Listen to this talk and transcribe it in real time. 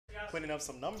putting up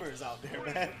some numbers out there,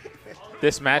 man.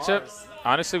 This matchup, Bars.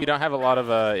 honestly, we don't have a lot of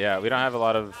we don't have a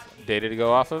lot of data to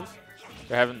go off of.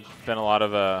 There haven't been a lot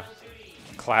of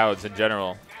clouds in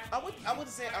general. I would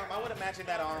say I would imagine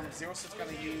that Zeros is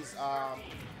gonna use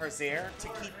her Zaire to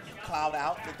keep Cloud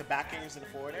out with the back airs and the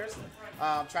forward airs.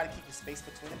 Try to keep the space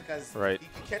between them because Right. you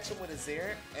can catch him with a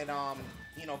Zaire and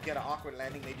you know, get an awkward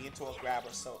landing maybe into a grab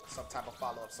or some type of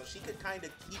follow up. So she could kind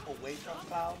of keep away from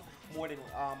Cloud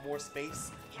more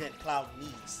space than Cloud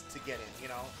needs to get in. You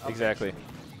know. Exactly.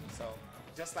 So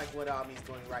just like what he's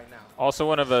doing right now. Also,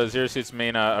 one of Zero Suit's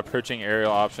main approaching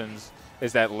aerial options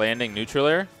is that landing neutral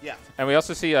air. Yeah. And we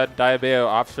also see Diabeo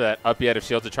opt for that up out of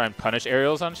shield to try and punish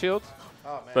aerials on shields.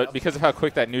 Oh, man. But because of how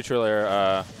quick that neutral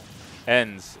air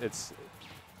ends, it's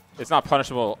not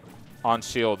punishable on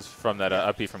shields from that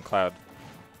up B from Cloud.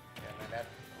 Yeah, man,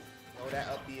 that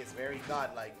up B is very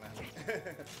godlike, man.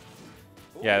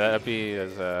 Yeah, that up B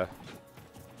is a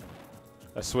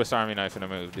Swiss Army knife in a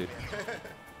move, dude.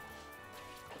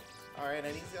 All right,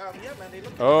 and he's, yeah, man, they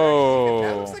look Oh.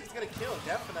 that looks like he's going to kill,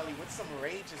 definitely, with some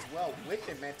rage as well.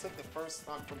 Wicked, man, took the first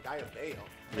stock from Diabeo. Yeah.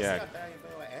 Let's see how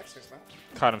Diabeo answers, man.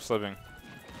 Caught him slipping.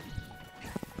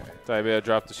 Diabeo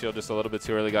dropped the shield just a little bit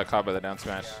too early, got caught by the down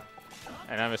smash. Yeah.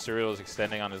 And now Mr. Riddle is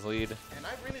extending on his lead. And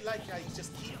I really like how he's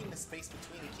just keeping the space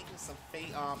between and keeping some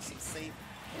safe.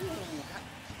 Ooh, got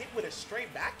hit with a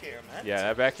straight back air, man. Yeah,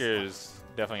 that back air is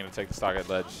definitely going to take the stock at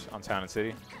ledge on Town and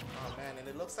City. Oh, man, and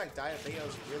it looks like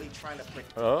Diabeo's really trying to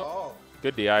protect. Oh.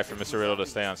 Good DI for Mr. Riddle to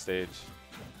stay on stage.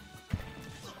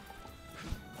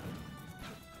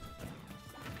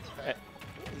 Okay.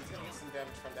 Ooh, he's going to get some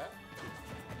damage from that.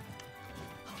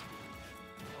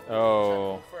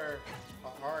 Oh. Go for a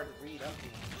hard read up.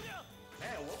 Man,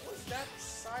 what was that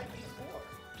side before?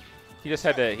 He just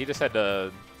had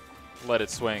to let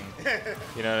it swing.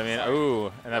 You know what I mean?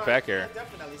 Ooh, and that back air. Yeah,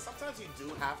 definitely. Sometimes you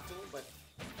do have to, but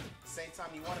at the same time,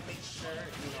 you want to make sure,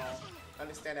 you know,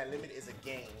 understand that limit is a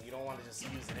game. You don't want to just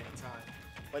use it anytime.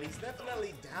 But he's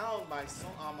definitely down by a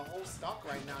whole stock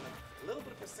right now, and a little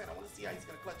bit of percent. I want to see how he's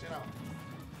going to clutch it out.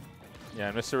 Yeah,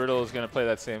 and Mr. Riddle is going to play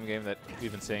that same game that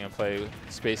we've been seeing him play,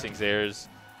 spacing Zairs,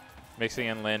 mixing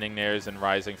and landing nairs and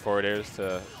rising forward airs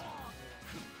to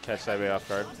catch Diabeo off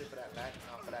guard. For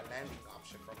that landing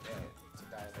option from there to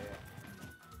Diabeo.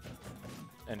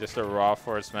 And just a raw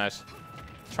forward smash,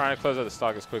 trying to close out the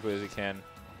stock as quickly as he can.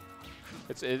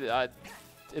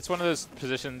 It's one of those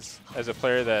positions as a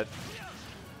player that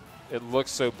it looks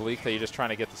so bleak that you're just trying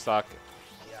to get the stock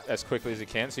as quickly as you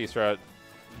can, so you throw out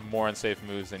more unsafe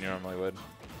moves than you normally would.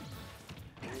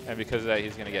 And because of that,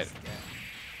 he's going to get...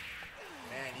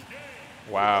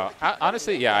 Wow.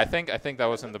 Honestly, yeah, I think that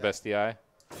wasn't the best DI.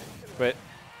 But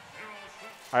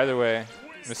either way,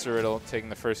 Mr. Riddle taking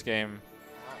the first game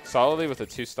solidly with a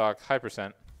 2-stock, high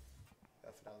percent.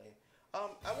 Definitely.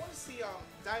 I want to see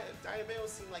Diabeo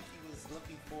seemed like he was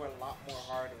looking for a lot more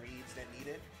hard reads than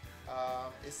needed.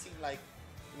 It seemed like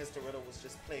Mr. Riddle was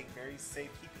just playing very safe,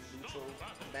 keeping neutral,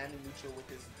 landing neutral with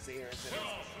his Zairs and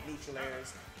his neutral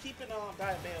airs, keeping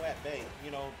Diabeo at bay,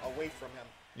 you know, away from him.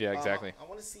 Yeah, exactly. I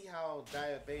want to see how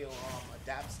Diabeo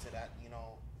adapts to that, you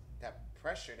know, that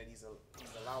pressure that he's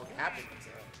allowed to happen to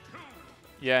him.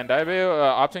 Yeah, and Diabeo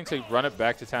opting to run it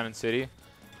back to Town and City.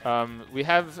 We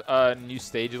have a new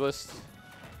stage list.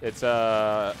 It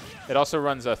also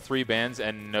runs 3 bands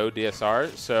and no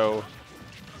DSR, so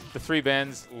the 3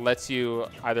 bands lets you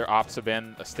either opt to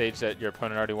ban a stage that your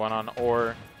opponent already won on,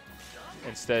 or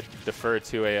instead defer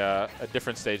to a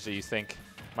different stage that you think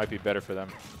might be better for them.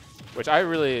 Which I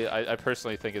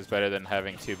personally think is better than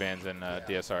having 2 bans in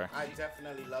DSR. I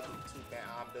definitely love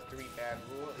the 3-band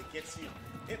rule. It gets you.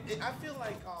 I feel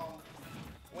like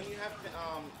when you have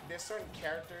there's certain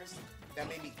characters that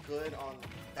may be good on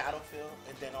Battlefield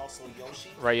and then also Yoshi.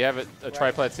 Right, you have a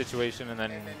triplet situation and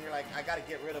then you're like, I got to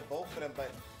get rid of both of them,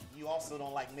 but you also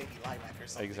don't like maybe Lilac or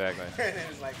something. Exactly. And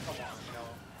it's like, come on, you know.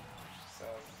 So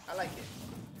I like it.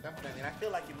 Definitely. And I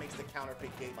feel like it makes the counter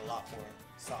pick game a lot more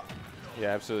solid. Yeah,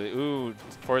 absolutely. Ooh,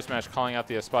 forward smash calling out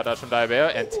the spot dodge from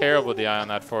Diabeo, and terrible DI on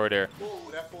that forward air.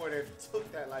 Ooh, that forward air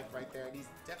took that life right there. And he's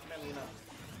definitely in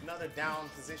another down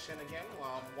position again.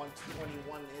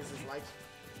 121 is his life.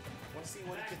 Want to see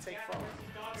what he can take from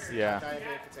him. Yeah. Diabeo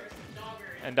can take.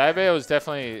 And Diabeo is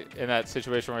definitely in that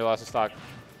situation where he lost a stock.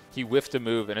 He whiffed a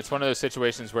move, and it's one of those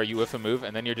situations where you whiff a move,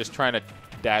 and then you're just trying to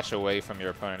dash away from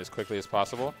your opponent as quickly as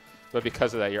possible. But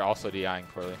because of that, you're also DIing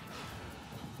poorly.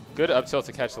 Good up tilt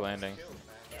to catch the landing.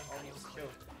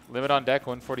 Limit on deck,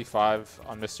 145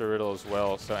 on Mr. Riddle as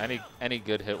well. So any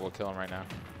good hit will kill him right now.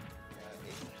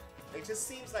 It just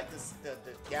seems like the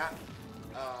gap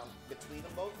between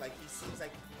them both. Like he seems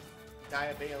like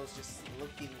Diabeo is just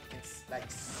looking, like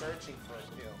searching for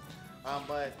a kill.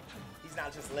 But he's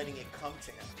not just letting it come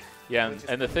to him. Yeah,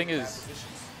 and the thing is,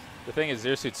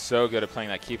 Zero Suit's so good at playing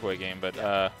that keep away game, but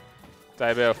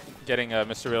Diabeo getting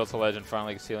Mr. Riddle to ledge and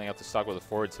finally sealing up the stock with a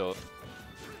forward tilt.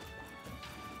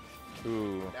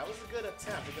 Ooh. That was a good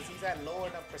attempt because he's at lower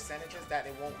enough percentages that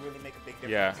it won't really make a big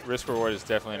difference. Yeah, risk reward is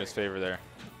definitely in his favor there.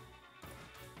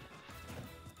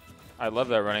 I love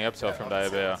that running up tilt from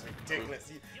Diabeo.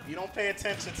 Ridiculous. You don't pay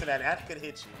attention to that. That could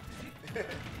hit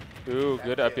you. Ooh,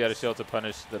 good up out of shield to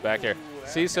punish the back air.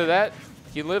 See, so that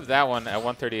he lived that one at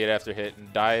 138 after hit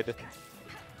and died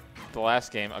the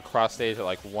last game across stage at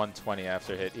like 120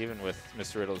 after hit, even with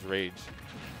Mr. Riddle's rage.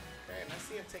 Okay, and I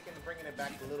see him bringing it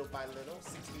back little by little,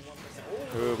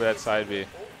 61%. Ooh, but that's side B.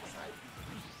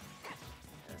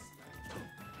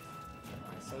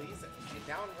 So he's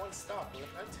down one stock.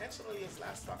 Intentionally his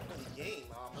last stock of the game.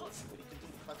 Let's see what he can do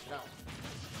to clutch it out.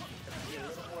 Be a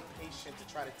little more patient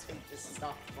to try to take this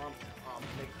stock from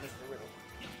Mr. Riddle.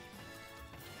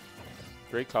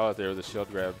 Great call out there with the shield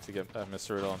grab to get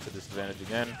Mr. Riddle into disadvantage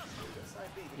again.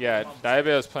 Yeah,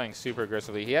 Diabeo is playing super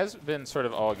aggressively. He has been sort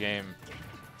of all game,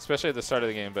 especially at the start of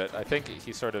the game, but I think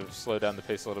he sort of slowed down the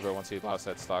pace a little bit once he lost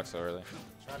that stock so early.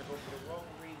 Try to go for the roll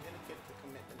read, didn't get the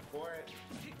commitment for it.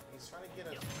 He's trying to get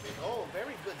a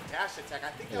very good dash attack.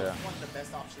 I think that was one of the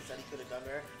best options that he could have done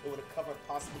there. It would have covered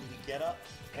possibly the get up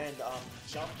and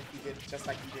jump if he did just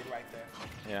like he did right there.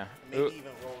 Yeah. And maybe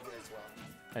even roll it as well.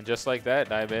 And just like that,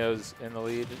 Diabeo's in the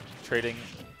lead, trading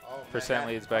percent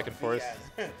leads back and forth.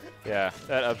 Yeah,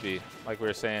 that up B, like we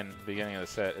were saying beginning of the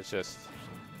set, it's just,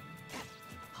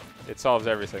 it solves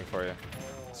everything for you.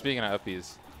 Speaking of up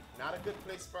Bs. Not a good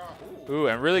place for Ooh,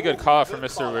 and really good call from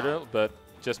Mr. Riddle, but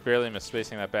just barely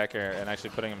misspacing that back air and actually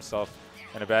putting himself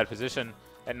in a bad position.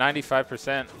 At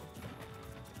 95%,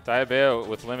 Diabeo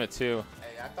with limit 2.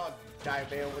 Hey, I thought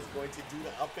Diabeo was going to do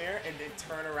the up air and then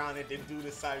turn around and then do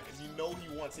the side because you know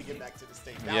he wants to get back to the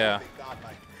stage. That would be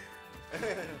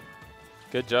godlike.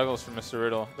 Good juggles from Mr.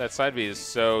 Riddle. That side B is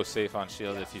so safe on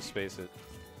shield if you space it.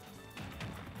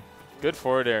 Good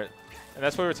forward air. And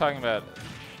that's what we were talking about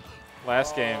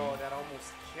last game. Oh, that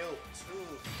almost killed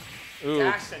too. Ooh,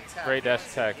 dash attack. Great dash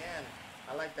attack. Again.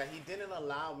 I like that. He didn't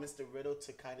allow Mr. Riddle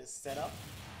to kind of set up.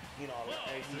 You know,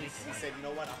 he said, you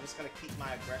know what, I'm just going to keep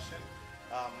my aggression.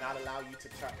 Not allow you to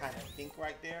try kind of think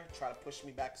right there. Try to push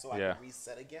me back so I can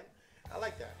reset again. I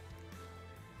like that.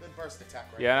 Good burst attack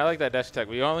right and I like that dash attack.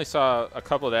 We only saw a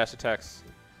couple of dash attacks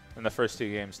in the first 2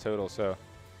 games total, so.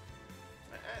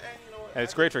 You know, and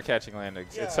it's great for catching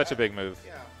landings. It's such a big move.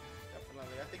 Yeah,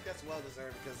 definitely. I think that's well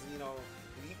deserved because, you know,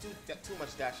 when you do too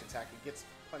much dash attack, it gets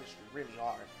punished really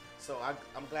hard. So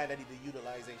I'm glad that the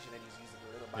utilization that he's using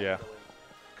little by little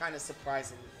and kind of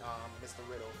surprising Mr.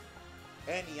 Riddle.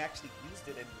 And he actually used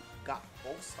it and got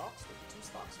both stocks with it, 2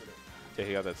 stocks with it. Yeah,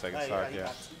 he got that second stock, he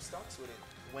got 2 stocks with it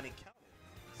when it counted.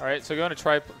 All right, so going to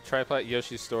Triplat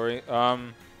Yoshi's story.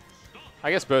 I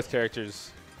guess both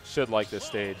characters should like this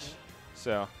stage,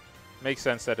 so makes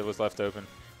sense that it was left open.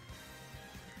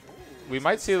 Ooh, we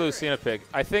might see Lucina pick.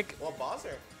 I think. Well,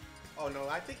 Bowser. Oh no,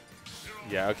 I think.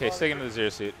 Yeah. Okay. Sticking to the Zero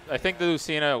Suit. I think the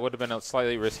Lucina would have been a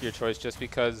slightly riskier choice just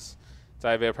because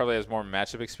Diabeo probably has more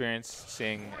matchup experience,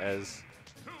 seeing as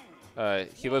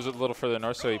he lives a little further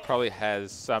north, so he probably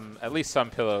has at least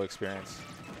some pillow experience.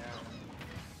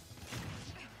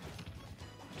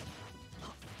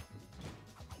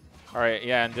 All right,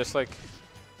 yeah, and just like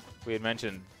we had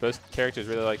mentioned, both characters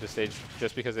really like the stage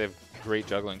just because they have great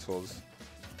juggling tools,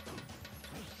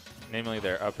 namely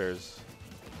their up airs.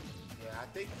 Yeah, I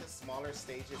think the smaller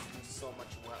stages do so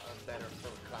much better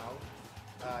for Cloud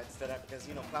instead of because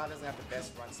Cloud doesn't have the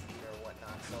best run speed or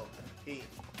whatnot, so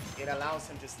it allows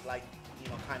him just like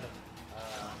kind of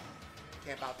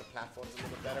camp out the platforms a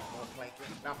little better, more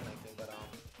not planking, but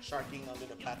sharking under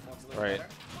the platforms a little better.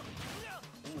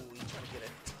 Ooh, he's trying to get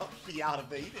a tuffy out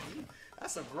of it.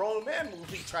 That's a grown man move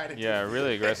he tried to do. Yeah,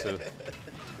 really aggressive.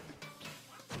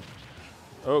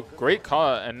 Oh, great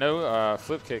call, and no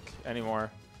flip kick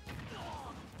anymore.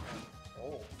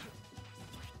 Oh.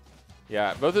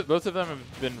 Yeah, both of them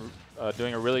have been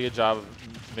doing a really good job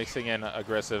of mixing in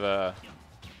aggressive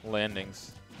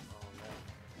landings. Oh, man.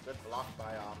 Good block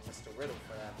by Mr. Riddle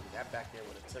for that. That back there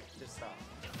would have took this stop.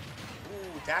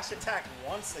 Ooh, dash attack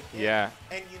once again. Yeah.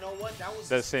 And you know what? That was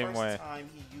the the same first time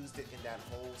he used it in that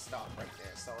whole stop right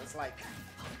there. So it's like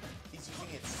he's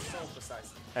using it so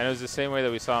precisely. And it was the same way that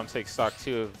we saw him take stock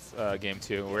 2 of Game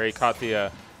 2, where he caught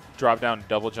the drop down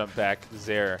double jump back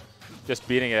Zaire, just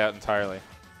beating it out entirely.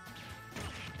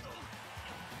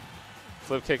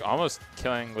 Flip kick almost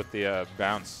killing with the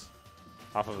bounce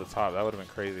off of the top. That would have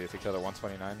been crazy if he killed at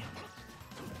 129.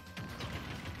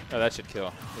 Oh, that should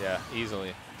kill. Yeah,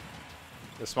 easily.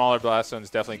 The smaller blast zone's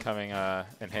definitely coming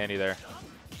in handy there.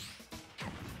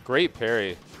 Great parry.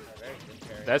 Yeah, very good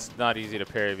parry. That's not easy to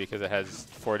parry because it has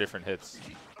 4 different hits. Oh,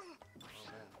 man.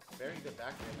 Very good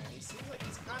back there, man. He seems like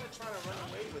he's kind of trying to run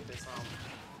away with this from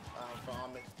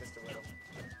Mr. Riddle.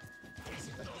 It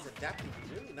seems like he's adapting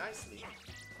really nicely.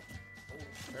 Oh,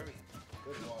 very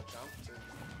good wall jump, too.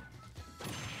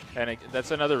 And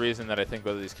that's another reason that I think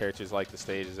both of these characters like the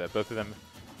stage is that both of them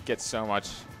get so much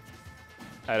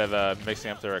out of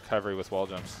mixing up their recovery with wall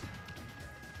jumps.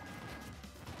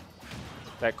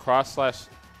 That cross slash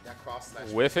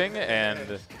whiffing,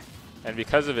 and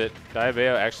because of it,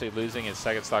 Diabeo actually losing his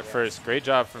second stock first. Great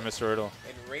job from Mr. Riddle.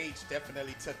 And Rage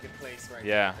definitely took in place right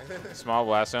Yeah, there. small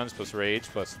blast zones plus Rage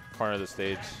plus corner of the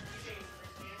stage.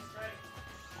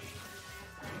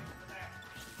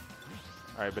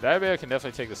 All right, but Diabeo can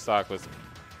definitely take the stock with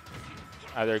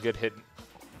either a good hit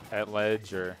at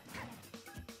ledge or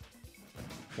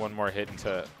one more hit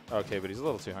into. Okay, but he's a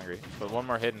little too hungry. But one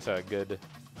more hit into a good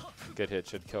hit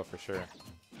should kill for sure.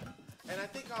 And I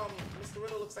think Mr.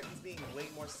 Riddle looks like he's being way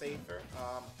more safer.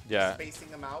 Yeah. Spacing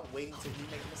him out, waiting till he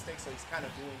makes a mistake. So he's kind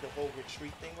of doing the whole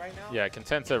retreat thing right now. Yeah,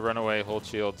 content to run away, hold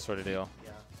shield sort of deal.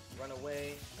 Yeah. Run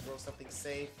away, throw something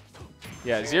safe.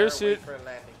 Yeah, Zero Suit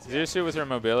Zero with her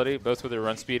mobility, both with her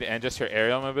run speed and just her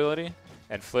aerial mobility,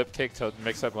 and flip kick to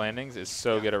mix up landings is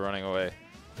so good at running away.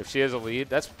 If she has a lead,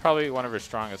 that's probably one of her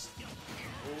strongest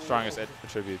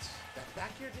attributes. That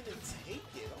back air didn't take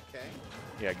it. Okay.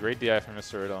 Yeah, great DI from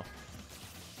Mr. Riddle.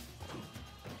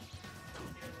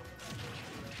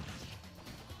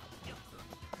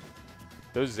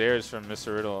 Those Zairs from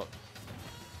Mr. Riddle.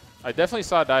 I definitely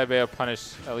saw Diabeo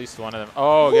punish at least one of them.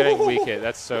 Oh, getting weak hit.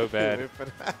 That's so bad.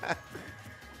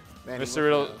 Man, Mr.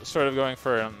 Riddle sort of going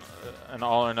for an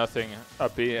all or nothing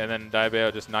up B, and then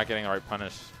Diabeo just not getting the right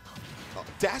punish. Oh,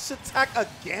 dash attack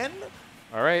again?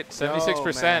 All right,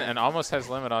 76% and almost has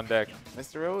limit on deck.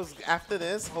 Mr. Rose, after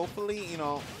this, hopefully, you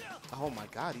know, oh my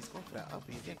God, he's going for that up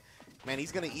again. Man,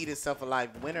 he's going to eat himself alive,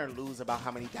 win or lose about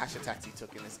how many dash attacks he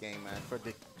took in this game, man, for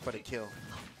the kill.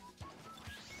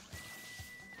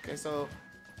 Okay, so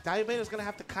Diabeo's going to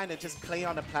have to kind of just play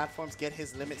on the platforms, get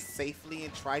his limits safely,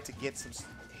 and try to get some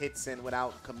hits in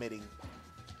without committing.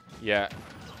 Yeah.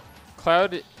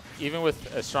 Cloud, even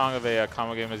with as strong of a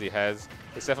combo game as he has,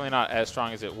 it's definitely not as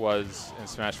strong as it was in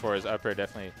Smash 4. His up air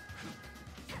definitely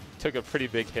took a pretty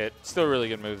big hit. Still a really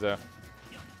good move, though.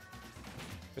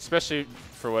 Especially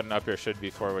for what an up air should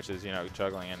be for, which is, you know,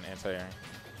 juggling and anti-airing.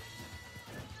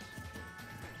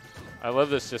 I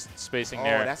love this just spacing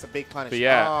there. Oh, that's a big punish. But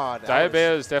yeah, oh,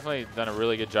 Diabeo has definitely done a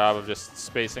really good job of just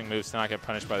spacing moves to not get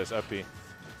punished by this up B.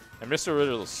 And Mr.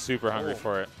 Riddle is super hungry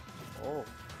for it. Oh.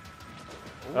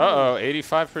 Uh-oh,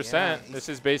 85%. Yeah, this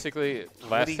is basically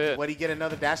last hit. Would he get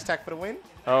another dash attack for the win?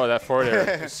 Oh, that forward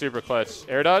air is super clutch.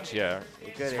 Air dodge? Yeah.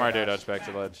 Good Smart air dodge back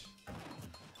to ledge.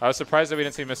 I was surprised that we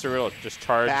didn't see Mr. Riddle just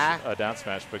charge a down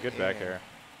smash, but good back air.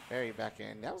 Very back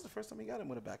end. That was the first time we got him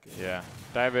with a back end. Yeah.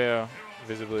 Diabeo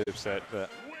visibly upset, but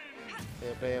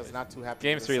Diabeo's not too happy.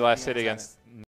 Game 3 last hit against